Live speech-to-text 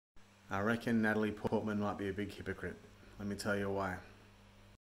I reckon Natalie Portman might be a big hypocrite. Let me tell you why.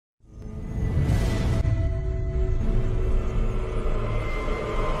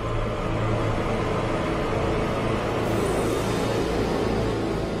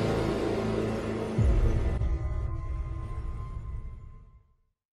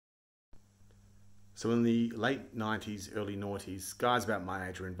 So in the late 90s, early noughties, guys about my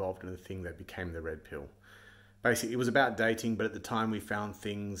age were involved in a thing that became the red pill. Basically, it was about dating, but at the time we found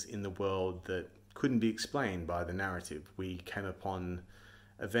things in the world that couldn't be explained by the narrative. We came upon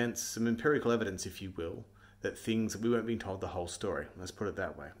events, some empirical evidence, if you will, that things we weren't being told the whole story. Let's put it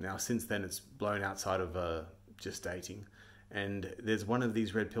that way. Now, since then, it's blown outside of just dating. And there's one of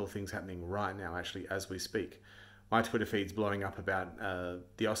these red pill things happening right now, actually, as we speak. My Twitter feed's blowing up about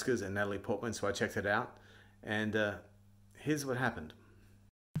the Oscars and Natalie Portman, so I checked it out. And here's what happened.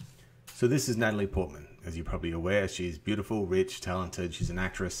 So this is Natalie Portman. As you're probably aware, she's beautiful, rich, talented. She's an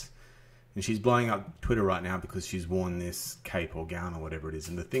actress. And she's blowing up Twitter right now because she's worn this cape or gown or whatever it is.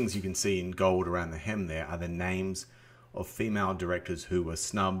 And the things you can see in gold around the hem there are the names of female directors who were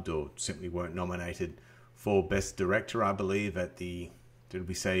snubbed or simply weren't nominated for Best Director, I believe, at the, did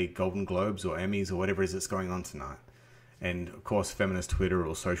we say Golden Globes or Emmys or whatever it is that's going on tonight. And of course, feminist Twitter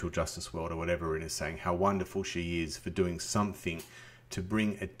or social justice world or whatever it is saying how wonderful she is for doing something to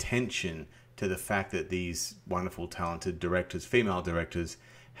bring attention to the fact that these wonderful, talented directors, female directors,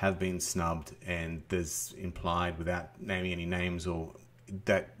 have been snubbed, and there's implied, without naming any names, or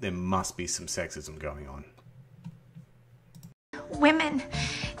that there must be some sexism going on. Women,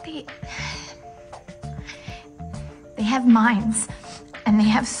 they have minds and they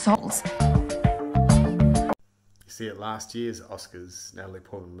have souls. You see, at last year's Oscars, Natalie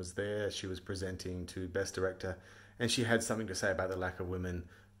Portman was there. She was presenting to Best Director, and she had something to say about the lack of women.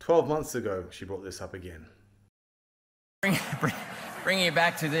 12 months ago, she brought this up again. Bringing it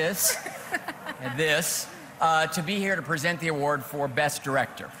back to this, to be here to present the award for Best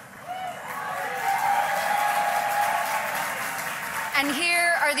Director. And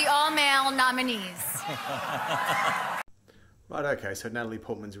here are the all-male nominees. Right, okay, so Natalie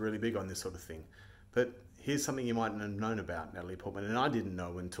Portman's really big on this sort of thing. But here's something you might not have known about Natalie Portman, and I didn't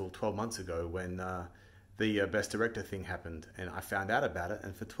know until 12 months ago when the Best Director thing happened, and I found out about it,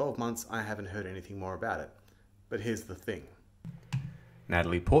 and for 12 months I haven't heard anything more about it. But here's the thing.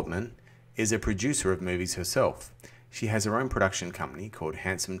 Natalie Portman is a producer of movies herself. She has her own production company called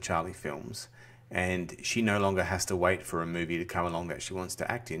Handsome Charlie Films, and she no longer has to wait for a movie to come along that she wants to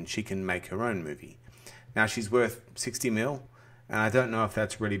act in. She can make her own movie. Now, she's worth 60 mil, and I don't know if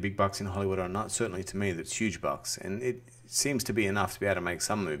that's really big bucks in Hollywood or not. Certainly to me, that's huge bucks, and it seems to be enough to be able to make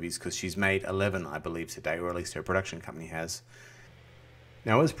some movies, because she's made 11, I believe, today, or at least her production company has.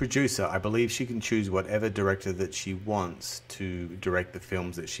 Now, as producer, I believe she can choose whatever director that she wants to direct the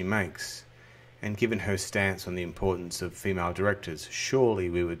films that she makes. And given her stance on the importance of female directors, surely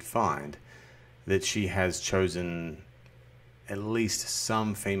we would find that she has chosen at least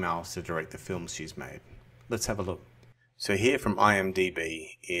some females to direct the films she's made. Let's have a look. So here from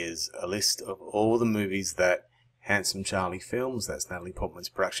IMDb is a list of all the movies that Handsome Charlie Films, that's Natalie Portman's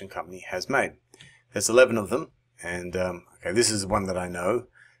production company, has made. There's 11 of them. And, okay, this is one that I know.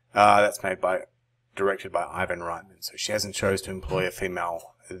 That's directed by Ivan Reitman. So she hasn't chose to employ a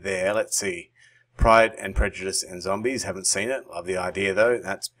female there. Let's see. Pride and Prejudice and Zombies. Haven't seen it. Love the idea, though.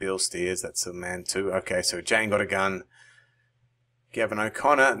 That's Bill Steers. That's a man, too. Okay, so Jane Got a Gun. Gavin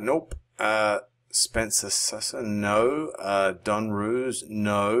O'Connor. Nope. Spencer Susser. No. Don Ruse.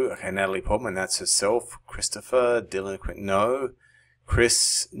 No. Okay, Natalie Portman. That's herself. Christopher. Dylan Quinn. No.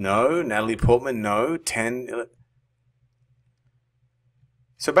 Chris. No. Natalie Portman. No. 10.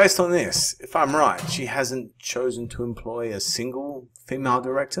 So based on this, if I'm right, she hasn't chosen to employ a single female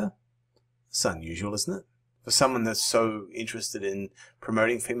director? It's unusual, isn't it? For someone that's so interested in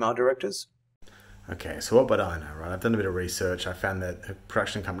promoting female directors? Okay, so what would I know, right? I've done a bit of research. I found that her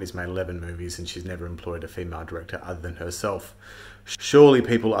production company's made 11 movies and she's never employed a female director other than herself. Surely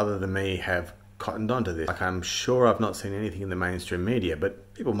people other than me have cottoned onto this. Like, I'm sure I've not seen anything in the mainstream media,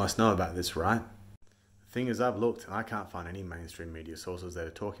 but people must know about this, right? Thing is, I've looked and I can't find any mainstream media sources that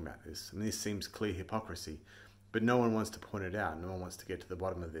are talking about this. I mean, this seems clear hypocrisy, but no one wants to point it out. No one wants to get to the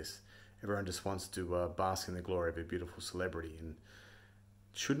bottom of this. Everyone just wants to bask in the glory of a beautiful celebrity. And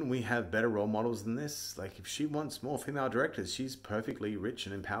shouldn't we have better role models than this? Like, if she wants more female directors, she's perfectly rich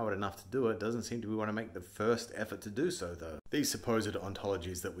and empowered enough to do it. Doesn't seem to we want to make the first effort to do so, though. These supposed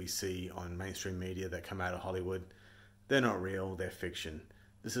ontologies that we see on mainstream media that come out of Hollywood, they're not real, they're fiction.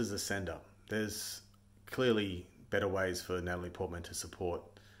 This is a send-up. There's clearly better ways for Natalie Portman to support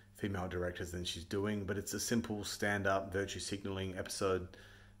female directors than she's doing, but it's a simple stand-up virtue signaling episode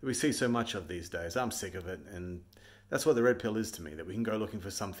that we see so much of these days. I'm sick of it, and that's what the red pill is to me, that we can go looking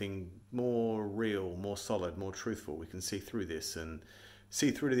for something more real, more solid, more truthful. We can see through this and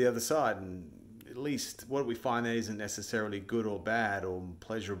see through to the other side, and at least what we find there isn't necessarily good or bad or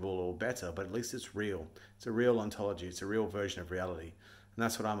pleasurable or better, but at least it's real. It's a real ontology. It's a real version of reality, and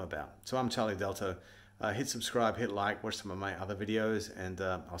that's what I'm about. So I'm Charlie Delta. Hit subscribe, hit like, watch some of my other videos, and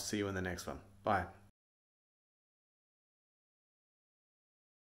I'll see you in the next one. Bye.